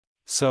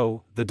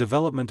So, the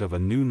development of a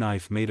new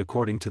knife made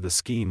according to the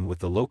scheme with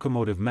the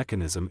locomotive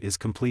mechanism is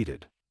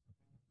completed.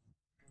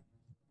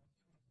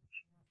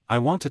 I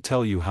want to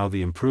tell you how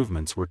the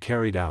improvements were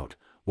carried out,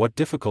 what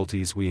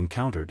difficulties we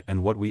encountered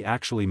and what we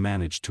actually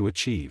managed to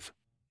achieve.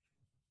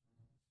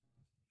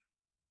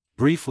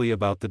 Briefly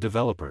about the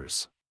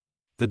developers.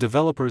 The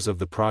developers of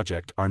the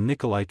project are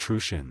Nikolay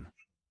Trushin.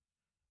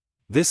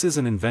 This is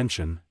an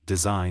invention,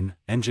 design,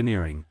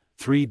 engineering,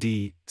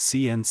 3D,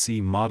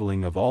 CNC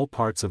modeling of all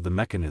parts of the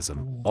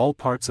mechanism, all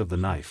parts of the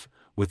knife,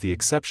 with the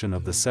exception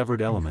of the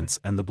severed elements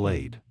and the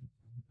blade.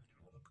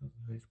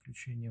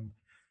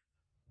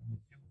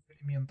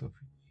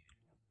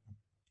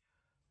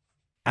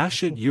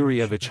 Ashot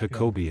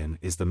Hakobyan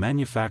is the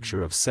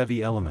manufacturer of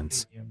SEVI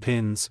elements,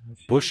 pins,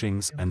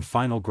 bushings and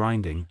final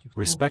grinding,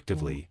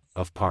 respectively,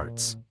 of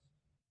parts.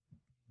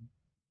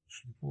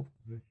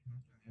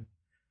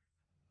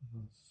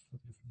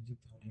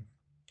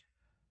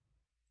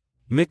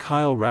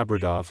 Mikhail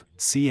Sbrodov,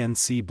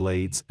 CNC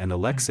blades and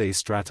Alexey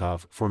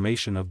Istratov,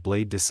 formation of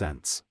blade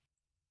descents.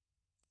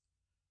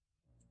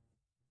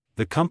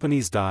 The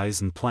company's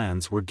dies and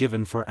plans were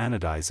given for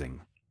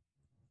anodizing.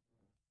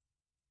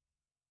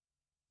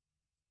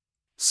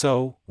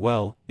 So,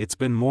 well, it's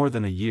been more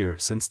than a year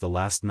since the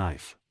last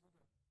knife.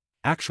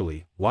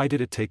 Actually, why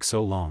did it take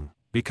so long?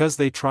 Because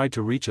they tried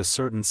to reach a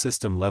certain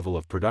system level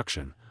of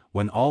production,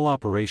 when all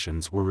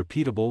operations were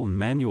repeatable and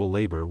manual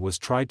labor was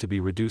tried to be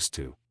reduced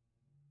to.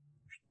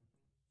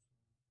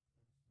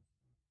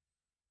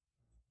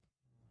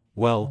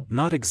 Well,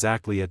 not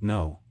exactly at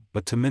no,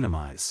 but to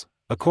minimize.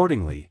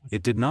 Accordingly,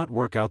 it did not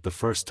work out the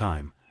first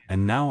time,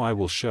 and now I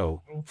will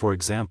show, for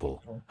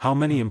example, how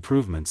many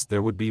improvements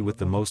there would be with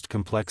the most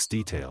complex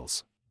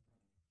details.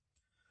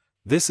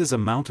 This is a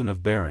mountain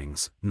of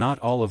bearings, not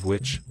all of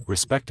which,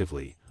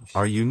 respectively,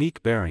 are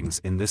unique bearings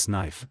in this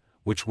knife,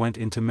 which went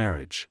into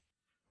marriage.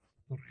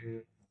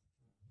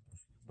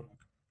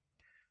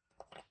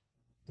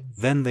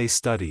 Then they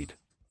studied.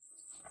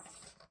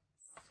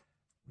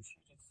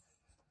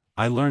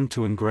 I learned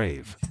to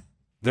engrave.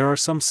 There are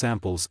some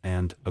samples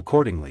and,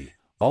 accordingly,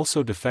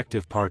 also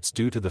defective parts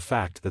due to the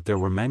fact that there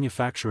were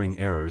manufacturing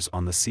errors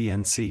on the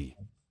CNC.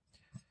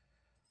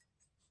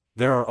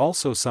 There are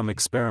also some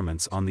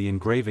experiments on the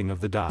engraving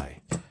of the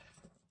die.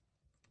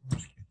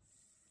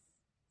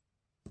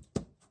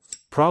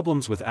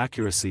 Problems with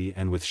accuracy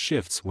and with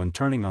shifts when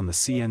turning on the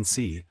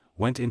CNC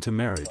went into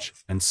marriage,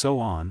 and so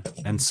on,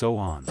 and so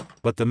on.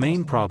 But the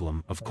main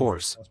problem, of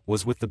course,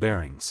 was with the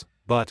bearings.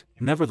 But,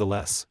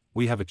 nevertheless,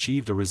 we have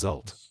achieved a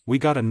result. We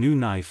got a new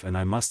knife and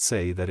I must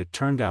say that it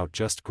turned out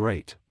just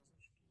great.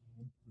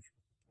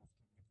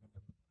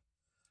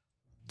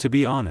 To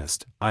be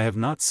honest, I have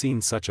not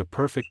seen such a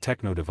perfect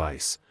techno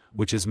device,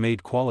 which is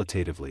made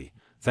qualitatively,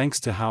 thanks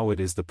to how it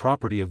is the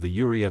property of the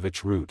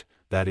Yurievich root,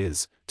 that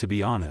is, to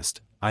be honest,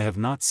 I have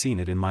not seen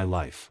it in my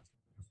life.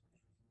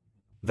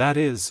 That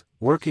is,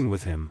 working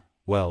with him,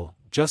 well,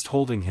 just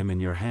holding him in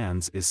your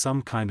hands is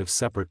some kind of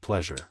separate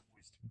pleasure.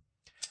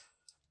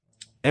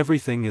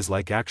 Everything is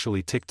like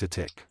actually tick to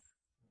tick.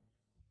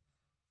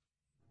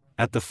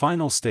 At the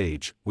final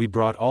stage, we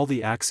brought all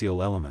the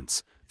axial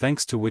elements,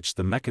 thanks to which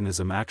the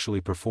mechanism actually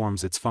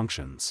performs its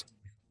functions.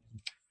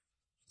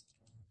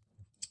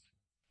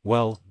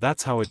 Well,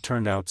 that's how it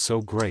turned out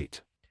so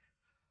great.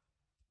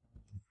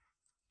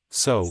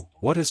 So,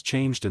 what has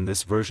changed in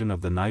this version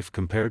of the knife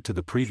compared to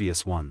the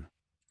previous one?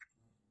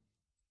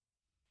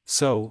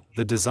 So,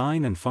 the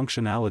design and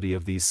functionality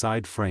of these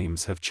side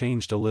frames have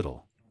changed a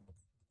little.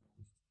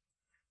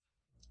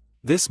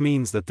 This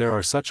means that there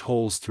are such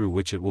holes through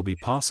which it will be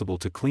possible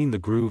to clean the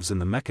grooves in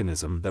the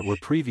mechanism that were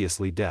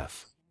previously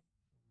deaf.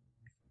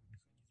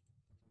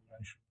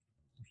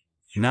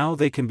 Now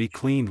they can be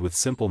cleaned with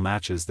simple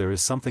matches. There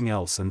is something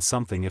else and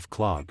something if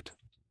clogged.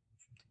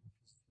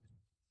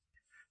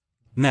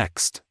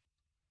 Next,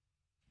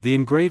 the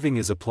engraving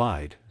is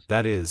applied,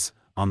 that is,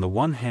 on the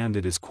one hand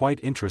it is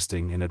quite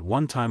interesting and at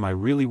one time I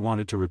really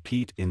wanted to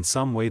repeat in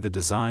some way the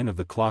design of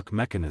the clock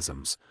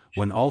mechanisms,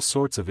 when all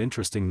sorts of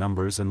interesting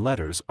numbers and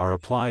letters are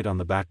applied on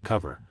the back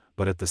cover,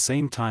 but at the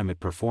same time it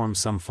performs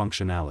some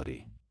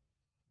functionality.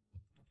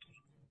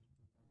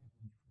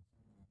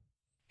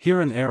 Here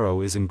an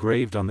arrow is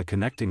engraved on the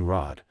connecting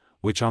rod,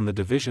 which on the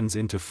divisions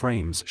into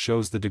frames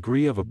shows the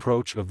degree of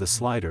approach of the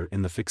slider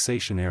in the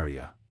fixation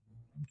area.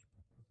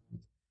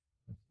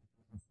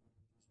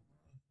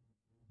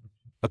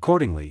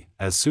 Accordingly,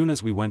 as soon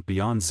as we went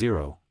beyond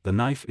 0, the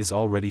knife is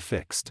already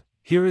fixed.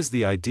 Here is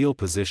the ideal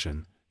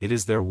position, it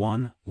is there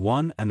 1,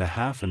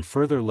 1.5 and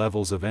further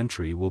levels of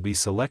entry will be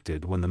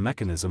selected when the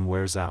mechanism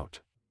wears out.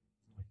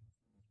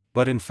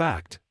 But in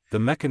fact, the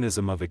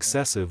mechanism of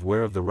excessive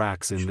wear of the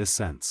racks in this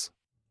sense.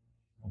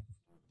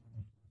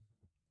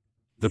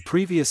 The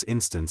previous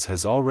instance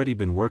has already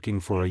been working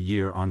for a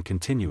year on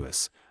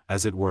continuous,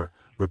 as it were,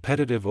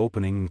 repetitive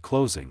opening and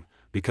closing,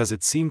 because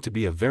it seemed to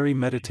be a very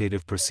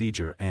meditative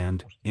procedure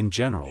and, in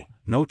general,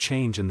 no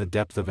change in the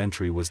depth of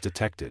entry was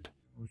detected.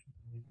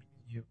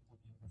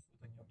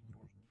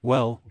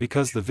 Well,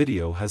 because the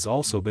video has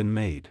also been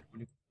made.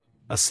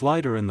 a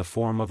slider in the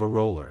form of a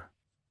roller.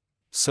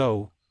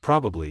 So,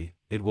 probably,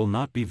 it will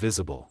not be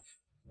visible.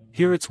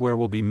 Here its wear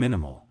will be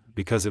minimal,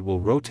 because it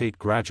will rotate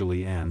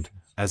gradually and,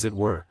 as it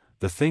were,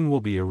 the thing will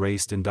be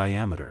erased in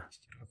diameter.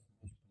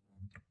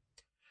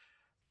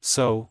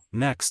 So,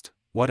 next,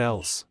 what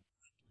else?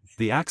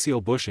 The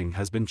axial bushing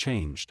has been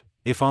changed.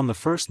 If on the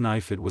first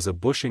knife it was a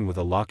bushing with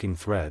a locking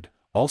thread,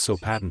 also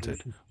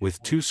patented,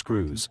 with 2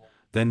 screws,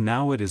 then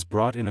now it is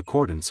brought in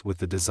accordance with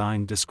the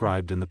design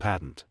described in the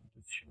patent.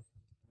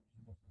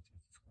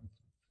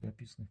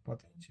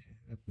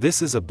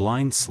 This is a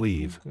blind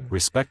sleeve,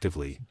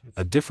 respectively,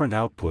 a different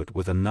output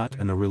with a nut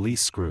and a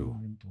release screw.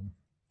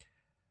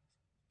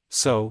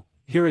 So,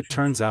 here it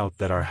turns out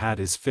that our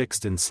hat is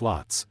fixed in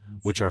slots,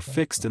 which are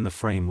fixed in the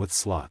frame with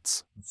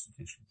slots.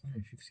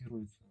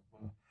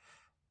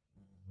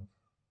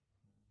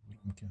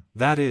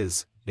 That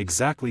is,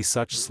 exactly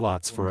such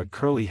slots for a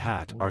curly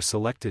hat are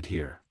selected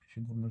here.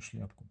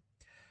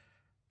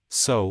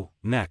 So,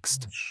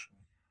 next.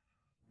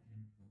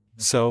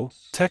 So,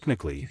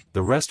 technically,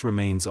 the rest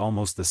remains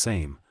almost the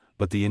same,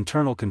 but the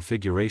internal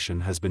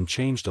configuration has been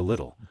changed a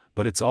little,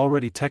 but it's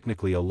already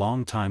technically a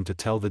long time to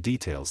tell the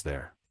details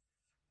there.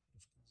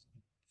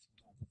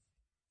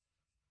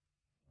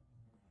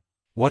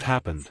 What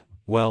happened?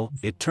 Well,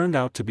 it turned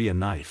out to be a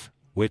knife,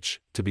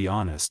 which, to be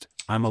honest,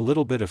 I'm a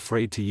little bit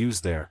afraid to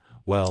use there.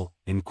 Well,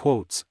 in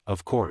quotes,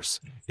 of course,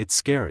 it's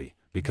scary,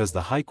 because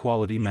the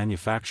high-quality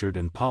manufactured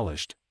and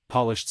polished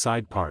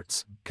side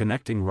parts,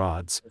 connecting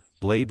rods,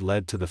 blade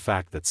led to the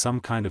fact that some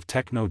kind of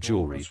techno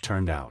jewelry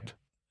turned out.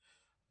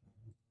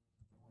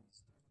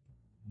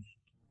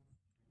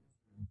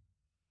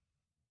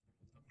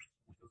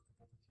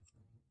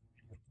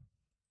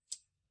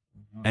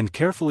 And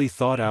carefully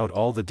thought out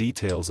all the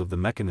details of the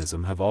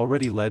mechanism have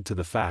already led to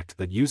the fact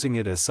that using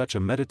it as such a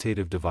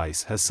meditative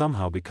device has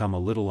somehow become a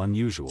little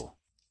unusual.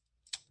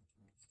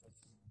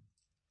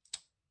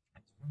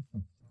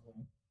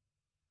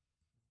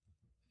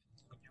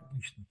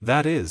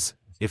 That is,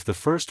 if the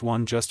first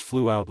one just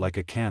flew out like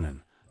a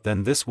cannon,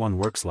 then this one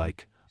works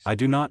like, I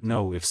do not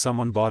know if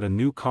someone bought a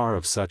new car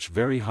of such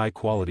very high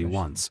quality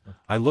once.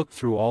 I looked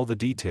through all the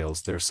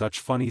details, there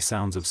such funny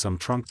sounds of some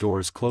trunk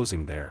doors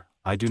closing there,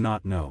 I do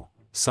not know,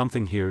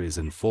 something here is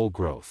in full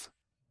growth.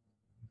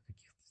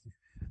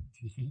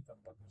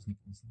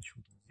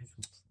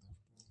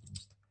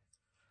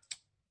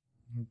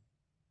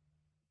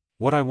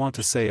 What I want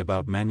to say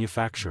about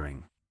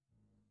manufacturing.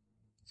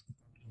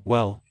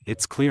 Well,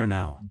 it's clear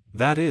now.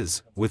 That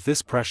is, with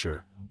this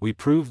pressure, we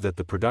prove that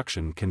the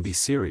production can be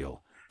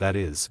serial, that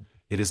is,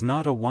 it is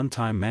not a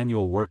one-time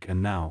manual work,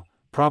 and now,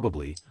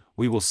 probably,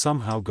 we will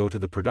somehow go to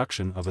the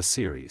production of a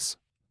series.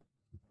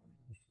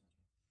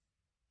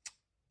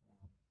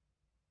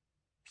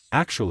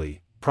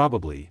 Actually,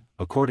 probably,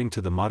 according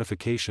to the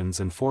modifications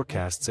and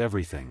forecasts,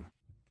 everything.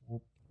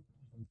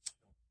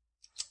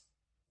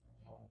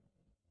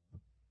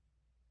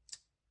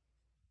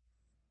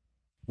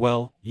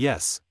 Well,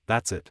 yes,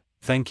 that's it.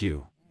 Thank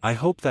you. I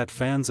hope that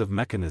fans of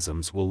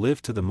mechanisms will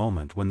live to the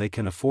moment when they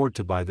can afford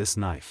to buy this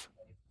knife.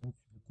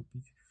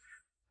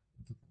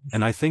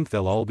 And I think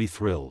they'll all be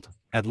thrilled.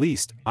 At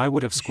least, I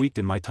would have squeaked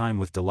in my time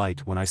with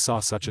delight when I saw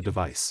such a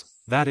device.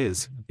 That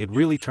is, it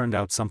really turned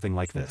out something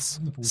like this.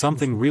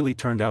 Something really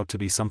turned out to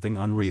be something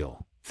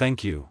unreal.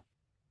 Thank you.